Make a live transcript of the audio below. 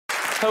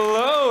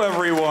Hello,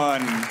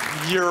 everyone.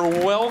 You're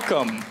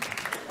welcome.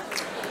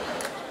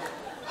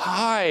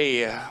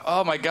 Hi.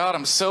 Oh my God,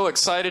 I'm so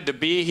excited to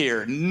be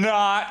here.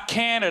 Not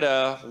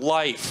Canada,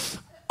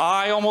 life.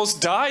 I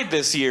almost died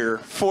this year.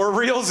 For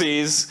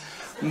realsies,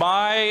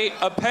 my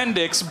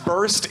appendix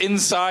burst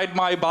inside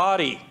my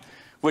body,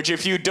 which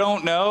if you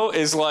don't know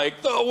is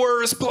like the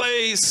worst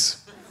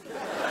place.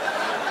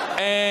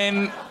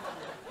 And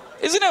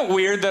isn't it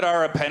weird that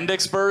our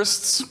appendix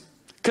bursts?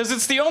 Because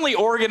it's the only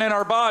organ in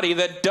our body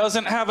that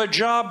doesn't have a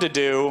job to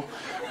do,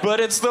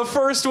 but it's the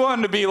first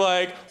one to be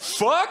like,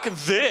 fuck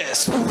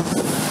this.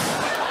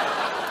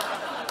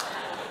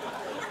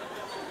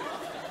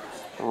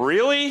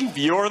 Really?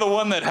 You're the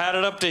one that had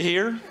it up to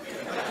here?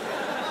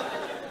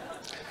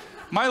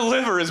 My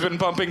liver has been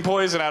pumping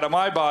poison out of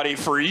my body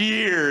for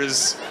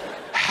years,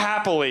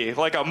 happily,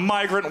 like a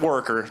migrant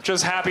worker,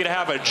 just happy to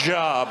have a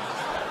job.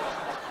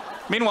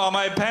 Meanwhile,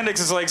 my appendix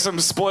is like some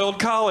spoiled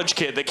college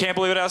kid that can't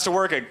believe it has to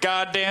work a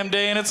goddamn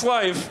day in its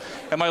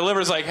life. And my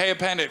liver's like, hey,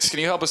 appendix, can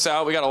you help us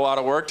out? We got a lot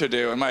of work to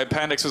do. And my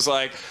appendix was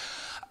like,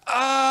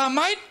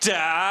 my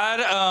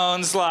dad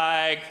owns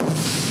like...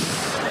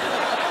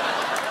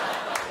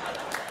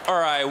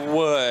 or I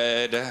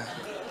would.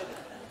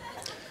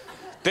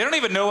 They don't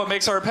even know what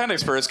makes our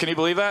appendix burst. Can you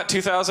believe that?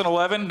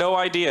 2011? No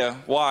idea.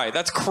 Why?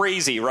 That's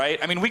crazy,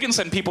 right? I mean, we can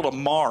send people to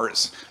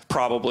Mars,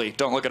 probably.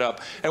 Don't look it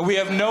up. And we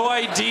have no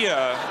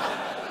idea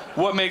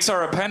what makes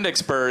our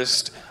appendix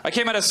burst. I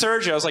came out of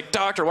surgery. I was like,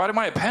 doctor, why did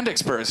my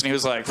appendix burst? And he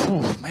was like,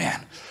 whew,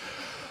 man.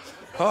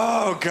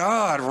 Oh,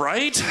 God,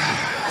 right?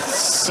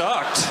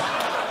 Sucked.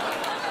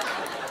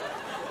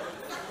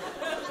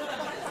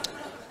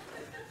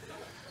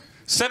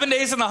 Seven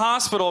days in the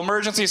hospital,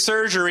 emergency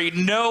surgery,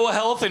 no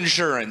health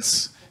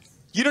insurance.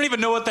 You don't even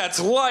know what that's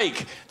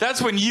like.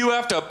 That's when you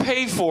have to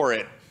pay for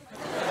it.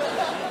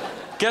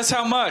 Guess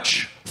how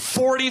much?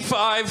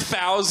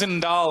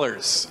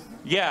 $45,000.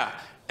 Yeah,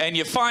 and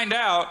you find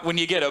out when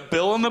you get a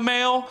bill in the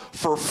mail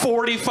for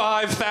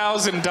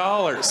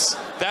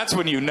 $45,000. That's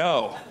when you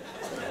know.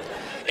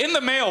 In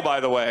the mail, by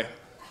the way,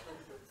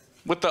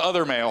 with the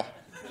other mail.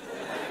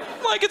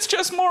 Like it's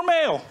just more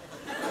mail.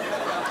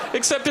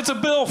 Except it's a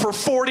bill for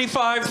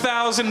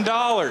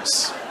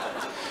 $45,000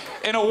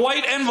 in a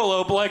white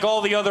envelope like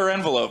all the other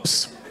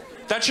envelopes.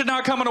 That should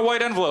not come in a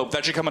white envelope.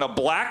 That should come in a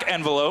black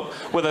envelope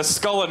with a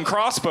skull and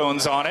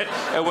crossbones on it.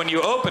 And when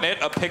you open it,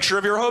 a picture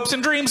of your hopes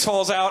and dreams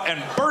falls out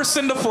and bursts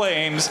into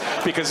flames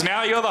because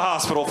now you owe the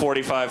hospital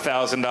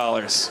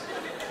 $45,000.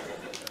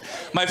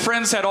 My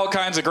friends had all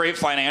kinds of great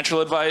financial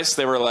advice.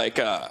 They were like,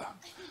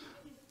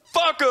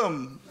 fuck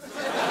them.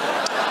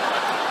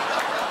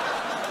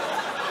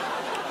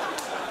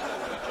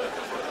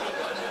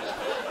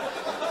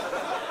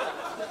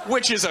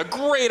 Which is a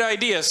great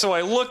idea, so I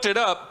looked it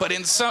up, but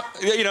in some,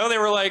 you know, they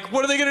were like,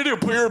 what are they gonna do,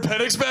 put your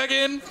appendix back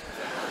in?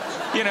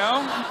 You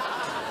know?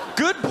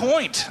 Good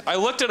point. I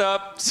looked it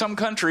up, some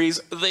countries,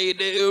 they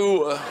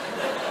do.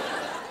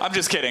 I'm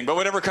just kidding, but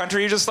whatever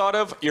country you just thought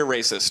of, you're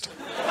racist.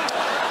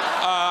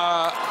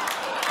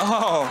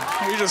 Oh,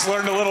 we just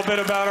learned a little bit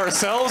about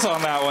ourselves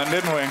on that one,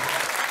 didn't we?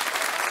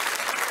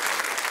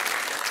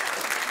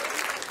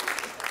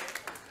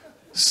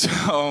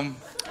 So,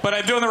 but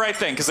I'm doing the right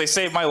thing, because they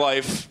saved my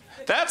life.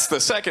 That's the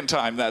second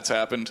time that's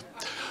happened.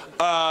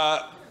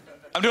 I'm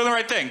doing the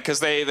right thing because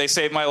they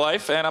saved my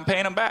life and I'm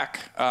paying them back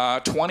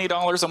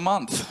 $20 a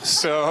month.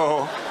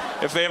 So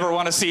if they ever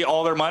want to see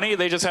all their money,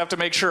 they just have to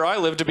make sure I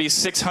live to be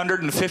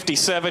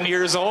 657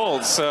 years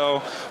old.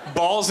 So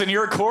balls in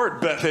your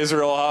court, Beth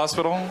Israel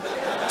Hospital.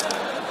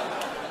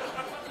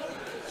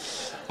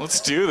 Let's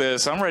do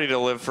this. I'm ready to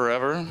live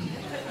forever.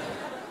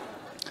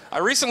 I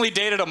recently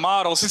dated a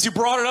model. Since you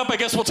brought it up, I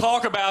guess we'll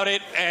talk about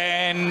it.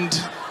 And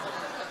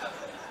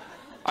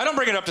I don't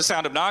bring it up to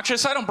sound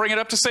obnoxious. I don't bring it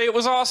up to say it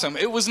was awesome.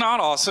 It was not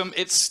awesome.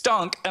 It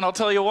stunk, and I'll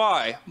tell you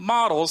why.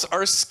 Models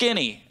are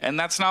skinny, and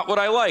that's not what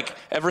I like.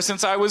 Ever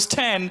since I was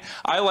 10,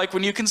 I like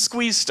when you can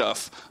squeeze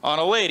stuff on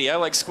a lady. I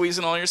like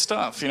squeezing all your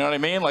stuff, you know what I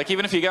mean? Like,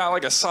 even if you got,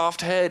 like, a soft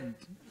head,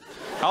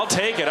 I'll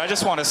take it. I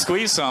just want to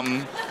squeeze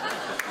something.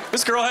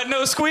 This girl had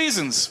no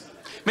squeezins.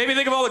 Maybe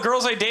think of all the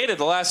girls I dated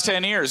the last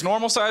 10 years.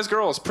 Normal-sized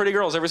girls, pretty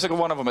girls, every single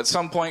one of them at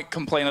some point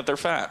complain that they're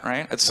fat,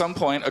 right? At some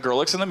point, a girl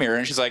looks in the mirror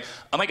and she's like,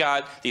 oh my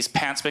God, these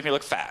pants make me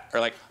look fat. Or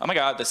like, oh my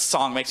God, this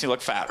song makes me look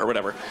fat, or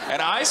whatever.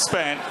 And I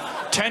spent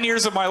 10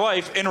 years of my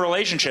life in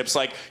relationships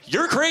like,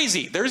 you're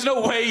crazy, there's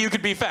no way you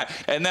could be fat.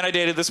 And then I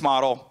dated this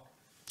model,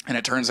 and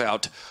it turns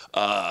out,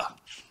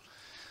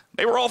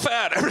 they were all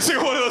fat. Every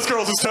single one of those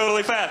girls was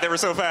totally fat. They were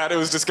so fat, it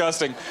was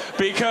disgusting.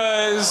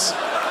 Because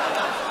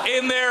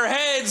in their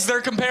heads,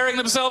 they're comparing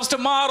themselves to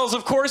models.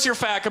 Of course you're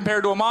fat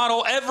compared to a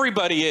model.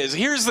 Everybody is.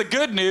 Here's the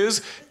good news.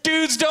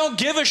 Dudes don't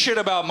give a shit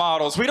about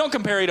models. We don't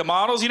compare you to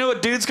models. You know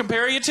what dudes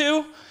compare you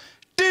to?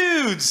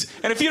 Dudes.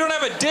 And if you don't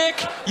have a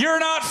dick, you're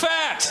not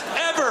fat.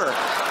 Ever.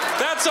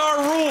 That's our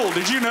rule.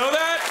 Did you know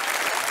that?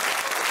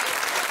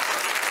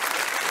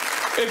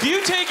 If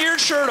you take your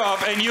shirt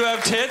off and you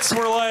have tits,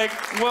 we're like,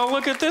 well,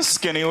 look at this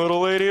skinny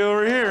little lady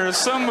over here.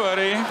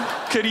 Somebody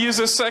could use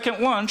a second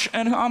lunch,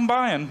 and I'm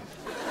buying.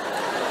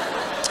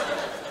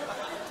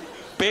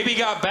 Baby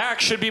Got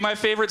Back should be my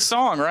favorite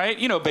song, right?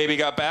 You know Baby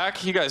Got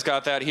Back. You guys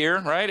got that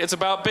here, right? It's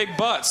about big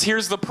butts.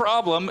 Here's the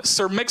problem.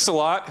 Sir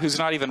Mix-a-Lot, who's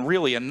not even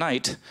really a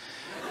knight,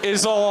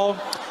 is all,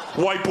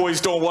 white boys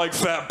don't like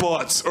fat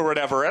butts, or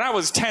whatever. And I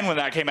was 10 when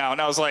that came out,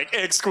 and I was like,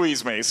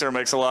 excuse me, Sir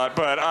Mix-a-Lot,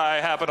 but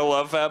I happen to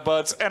love fat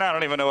butts, and I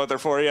don't even know what they're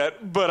for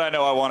yet, but I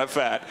know I want it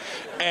fat.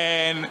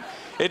 And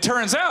it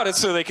turns out it's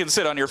so they can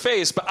sit on your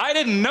face, but I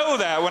didn't know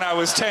that when I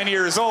was 10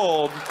 years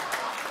old.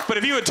 But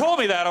if you had told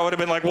me that, I would have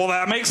been like, well,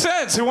 that makes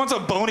sense. Who wants a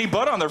bony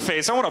butt on their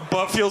face? I want a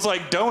butt feels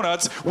like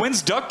donuts.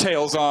 When's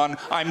DuckTales on?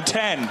 I'm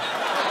 10.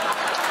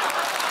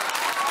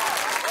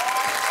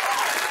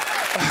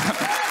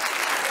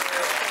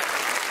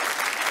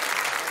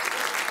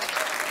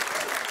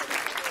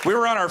 We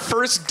were on our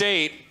first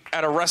date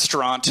at a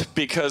restaurant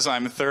because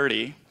I'm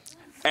 30,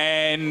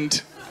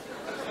 and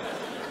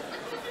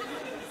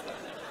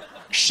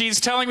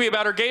she's telling me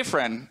about her gay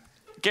friend,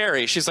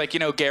 Gary. She's like, you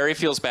know, Gary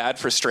feels bad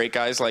for straight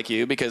guys like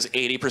you because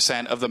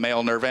 80% of the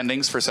male nerve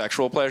endings for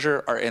sexual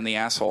pleasure are in the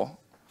asshole.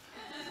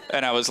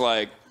 And I was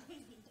like,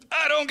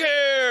 I don't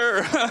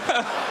care.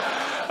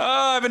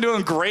 I've been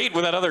doing great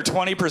with that other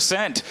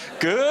 20%.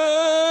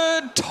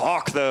 Good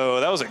talk,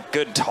 though. That was a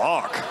good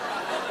talk.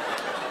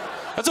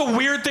 That's a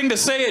weird thing to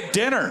say at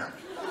dinner.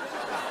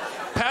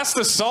 Pass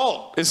the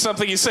salt is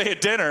something you say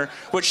at dinner.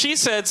 What she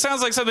said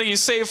sounds like something you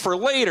save for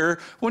later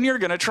when you're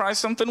gonna try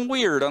something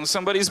weird on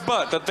somebody's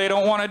butt that they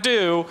don't wanna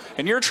do,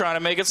 and you're trying to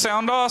make it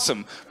sound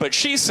awesome. But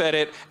she said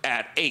it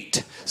at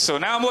 8. So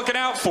now I'm looking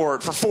out for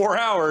it for 4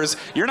 hours.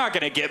 You're not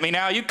gonna get me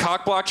now. You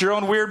cock-blocked your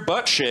own weird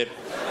butt shit.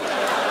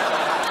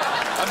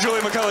 I'm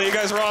Julian McCullough. You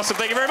guys are awesome.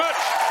 Thank you very much.